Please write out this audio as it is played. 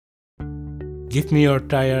Give me your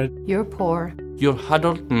tired, your poor, your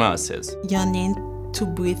huddled masses, yearning to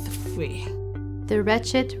breathe free, the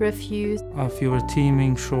wretched refuse of your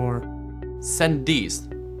teeming shore. Send these,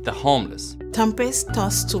 the homeless. Tempest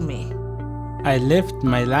tossed to me. I left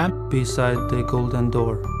my lamp beside the golden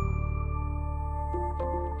door.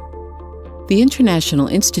 The International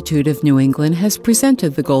Institute of New England has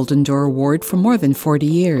presented the Golden Door Award for more than 40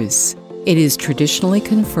 years. It is traditionally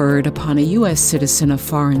conferred upon a U.S. citizen of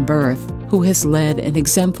foreign birth who has led an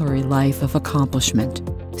exemplary life of accomplishment,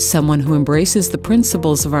 someone who embraces the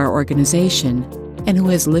principles of our organization and who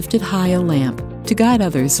has lifted high a lamp to guide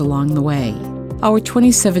others along the way. Our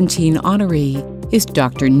 2017 honoree is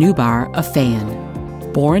Dr. Noubar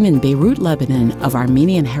Afeyan. Born in Beirut, Lebanon, of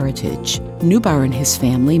Armenian heritage, Noubar and his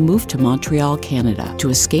family moved to Montreal, Canada, to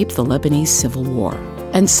escape the Lebanese Civil War,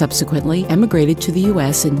 and subsequently emigrated to the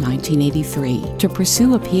U.S. in 1983 to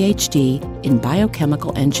pursue a Ph.D. in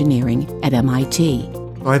biochemical engineering at MIT.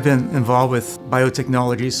 I've been involved with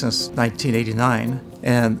biotechnology since 1989,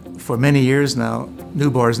 and for many years now,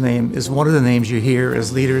 Noubar's name is one of the names you hear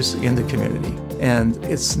as leaders in the community. And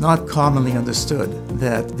it's not commonly understood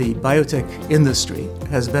that the biotech industry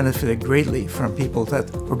has benefited greatly from people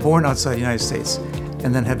that were born outside the United States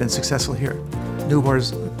and then have been successful here.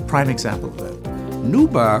 Noubar's a prime example of that.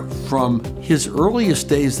 Noubar, from his earliest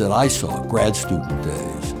days that I saw, grad student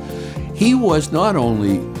days, he was not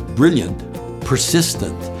only brilliant,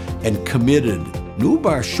 persistent, and committed.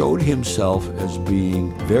 Noubar showed himself as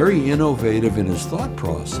being very innovative in his thought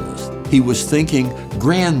process. He was thinking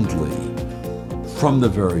grandly from the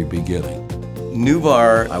very beginning.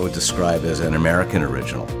 Noubar, I would describe as an American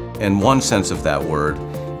original. And one sense of that word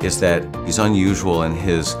is that he's unusual in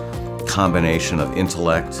his combination of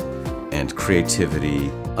intellect and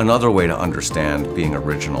creativity. Another way to understand being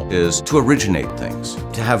original is to originate things,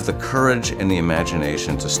 to have the courage and the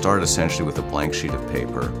imagination to start essentially with a blank sheet of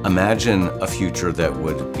paper, imagine a future that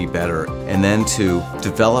would be better, and then to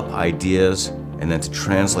develop ideas and then to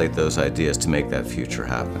translate those ideas to make that future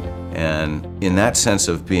happen. And in that sense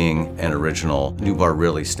of being an original, Noubar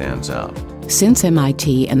really stands out. Since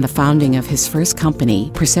MIT and the founding of his first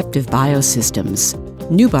company, Perceptive Biosystems,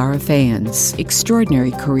 Noubar Afeyan's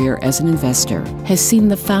extraordinary career as an investor has seen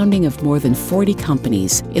the founding of more than 40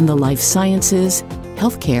 companies in the life sciences,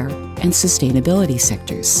 healthcare, and sustainability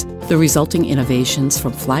sectors. The resulting innovations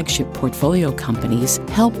from flagship portfolio companies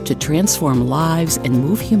help to transform lives and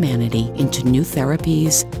move humanity into new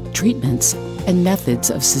therapies, treatments, and methods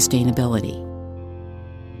of sustainability.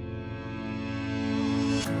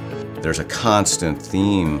 There's a constant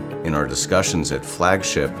theme in our discussions at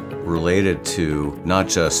Flagship related to not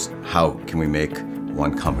just how can we make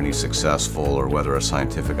one company successful or whether a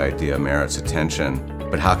scientific idea merits attention,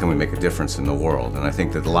 but how can we make a difference in the world? And I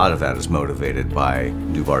think that a lot of that is motivated by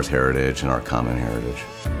Noubar's heritage and our common heritage.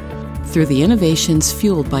 Through the innovations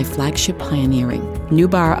fueled by Flagship Pioneering,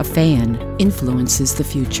 Noubar Afeyan influences the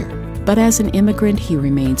future. But as an immigrant, he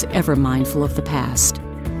remains ever mindful of the past.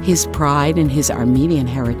 His pride in his Armenian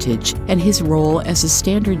heritage and his role as a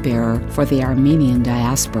standard bearer for the Armenian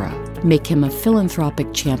diaspora make him a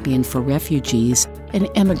philanthropic champion for refugees and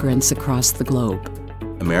immigrants across the globe.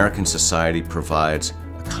 American society provides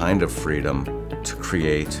a kind of freedom to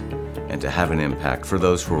create and to have an impact for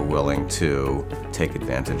those who are willing to take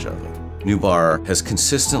advantage of it. Noubar has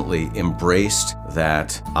consistently embraced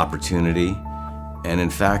that opportunity and in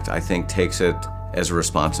fact, I think takes it as a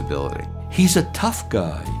responsibility. He's a tough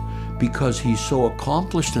guy because he's so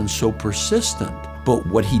accomplished and so persistent. But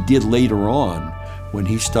what he did later on, when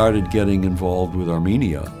he started getting involved with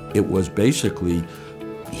Armenia, it was basically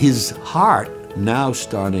his heart now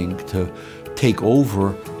starting to take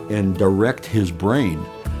over and direct his brain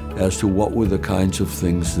as to what were the kinds of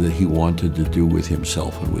things that he wanted to do with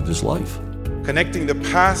himself and with his life. Connecting the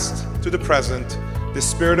past to the present, the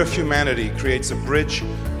spirit of humanity creates a bridge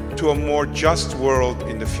to a more just world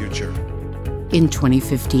in the future. In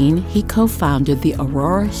 2015, he co-founded the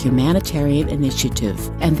Aurora Humanitarian Initiative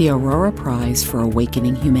and the Aurora Prize for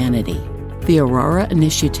Awakening Humanity. The Aurora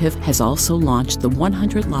Initiative has also launched the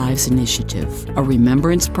 100 Lives Initiative, a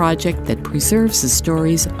remembrance project that preserves the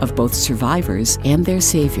stories of both survivors and their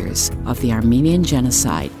saviors of the Armenian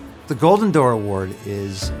genocide. The Golden Door Award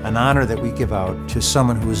is an honor that we give out to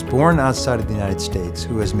someone who was born outside of the United States,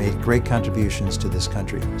 who has made great contributions to this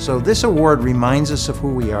country. So this award reminds us of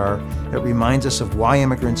who we are, it reminds us of why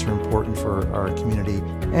immigrants are important for our community,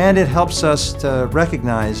 and it helps us to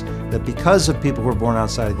recognize that because of people who are born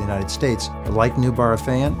outside of the United States, like Noubar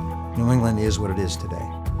Afeyan, New England is what it is today.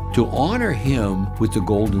 To honor him with the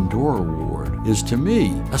Golden Door Award is, to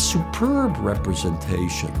me, a superb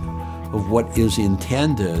representation of what is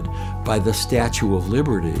intended by the Statue of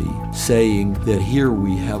Liberty, saying that here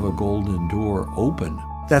we have a golden door open.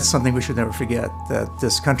 That's something we should never forget, that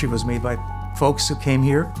this country was made by folks who came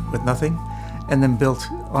here with nothing and then built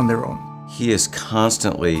on their own. He is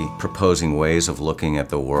constantly proposing ways of looking at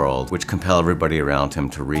the world which compel everybody around him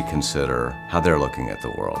to reconsider how they're looking at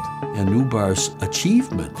the world. And Noubar's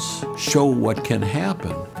achievements show what can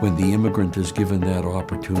happen when the immigrant is given that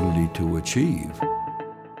opportunity to achieve.